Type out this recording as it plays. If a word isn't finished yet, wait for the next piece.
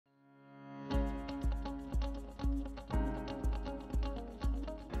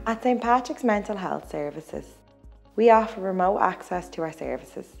At St Patrick's Mental Health Services, we offer remote access to our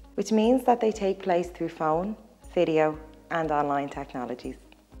services, which means that they take place through phone, video and online technologies.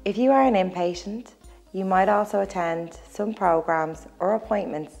 If you are an inpatient, you might also attend some programs or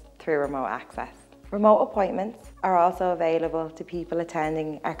appointments through remote access. Remote appointments are also available to people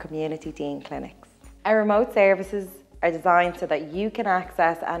attending our community dean clinics. Our remote services are designed so that you can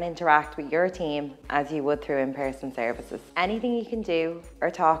access and interact with your team as you would through in-person services. Anything you can do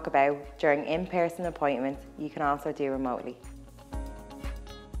or talk about during in-person appointments, you can also do remotely.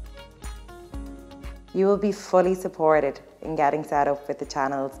 You will be fully supported in getting set up with the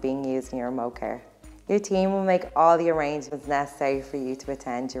channels being used in your remote care. Your team will make all the arrangements necessary for you to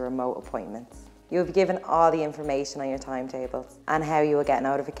attend your remote appointments. You will be given all the information on your timetables and how you will get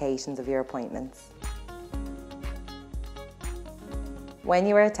notifications of your appointments. When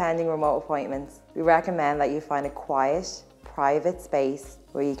you are attending remote appointments, we recommend that you find a quiet, private space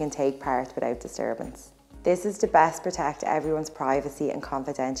where you can take part without disturbance. This is to best protect everyone's privacy and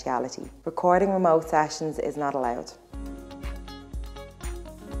confidentiality. Recording remote sessions is not allowed.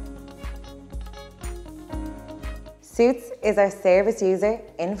 Suits is our service user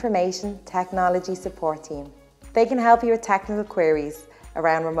information technology support team. They can help you with technical queries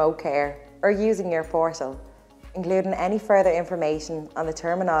around remote care or using your portal, including any further information on the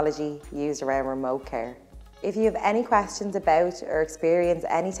terminology used around remote care. If you have any questions about or experience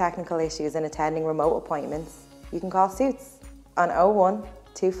any technical issues in attending remote appointments, you can call Suits on 01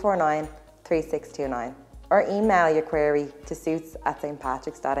 249 3629 or email your query to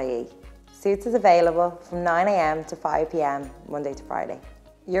suits@stpatricks.ie. Suits is available from 9 AM to 5 PM Monday to Friday.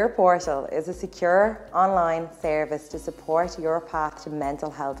 Your portal is a secure online service to support your path to mental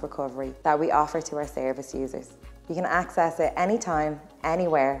health recovery that we offer to our service users. You can access it anytime,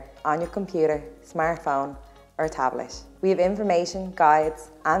 anywhere, on your computer, smartphone or tablet. We have information, guides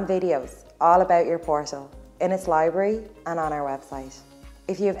and videos all about your portal in its library and on our website.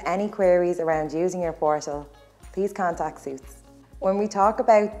 If you have any queries around using your portal, please contact Suits. When we talk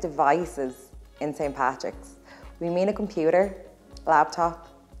about devices in St Patrick's, we mean a computer, laptop,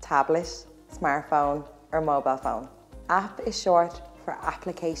 tablet, smartphone or mobile phone. App is short for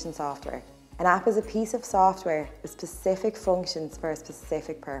application software. An app is a piece of software with specific functions for a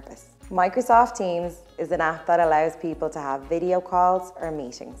specific purpose. Microsoft Teams is an app that allows people to have video calls or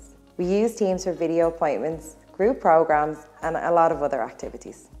meetings. We use Teams for video appointments, group programs and a lot of other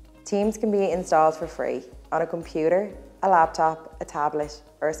activities. Teams can be installed for free on a computer, a laptop, a tablet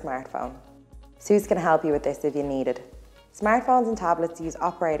or a smartphone. Suits can help you with this if you need it. Smartphones and tablets use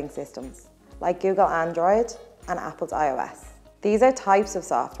operating systems like Google Android and Apple's iOS. These are types of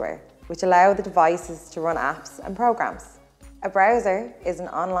software which allow the devices to run apps and programs. A browser is an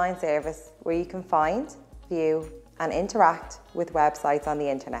online service where you can find, view and interact with websites on the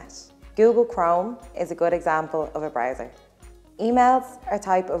internet. Google Chrome is a good example of a browser. Emails are a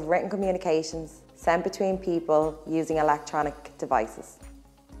type of written communications sent between people using electronic devices.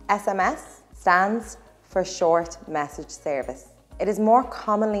 SMS stands for Short Message Service. It is more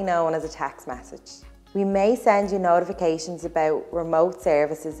commonly known as a text message. We may send you notifications about remote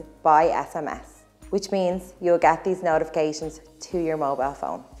services by SMS, which means you'll get these notifications to your mobile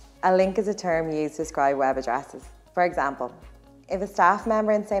phone. A link is a term used to describe web addresses. For example, if a staff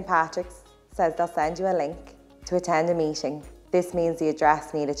member in St Patrick's says they'll send you a link to attend a meeting, this means the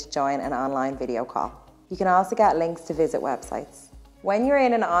address needed to join an online video call. You can also get links to visit websites. When you're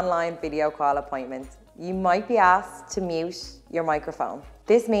in an online video call appointment, you might be asked to mute your microphone.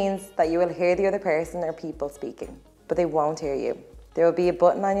 This means that you will hear the other person or people speaking, but they won't hear you. There will be a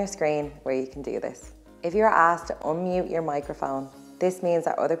button on your screen where you can do this. If you are asked to unmute your microphone, this means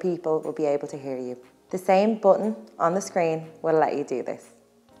that other people will be able to hear you. The same button on the screen will let you do this.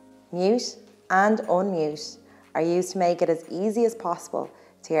 Mute and unmute are used to make it as easy as possible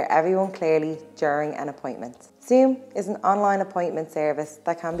to hear everyone clearly during an appointment. Zoom is an online appointment service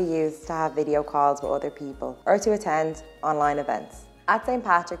that can be used to have video calls with other people or to attend online events. At St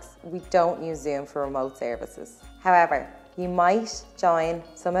Patrick's, we don't use Zoom for remote services. However, you might join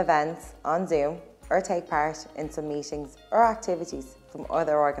some events on Zoom or take part in some meetings or activities from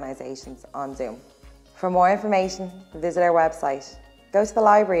other organisations on Zoom. For more information, visit our website, go to the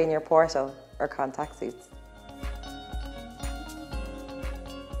library in your portal or contact Suits.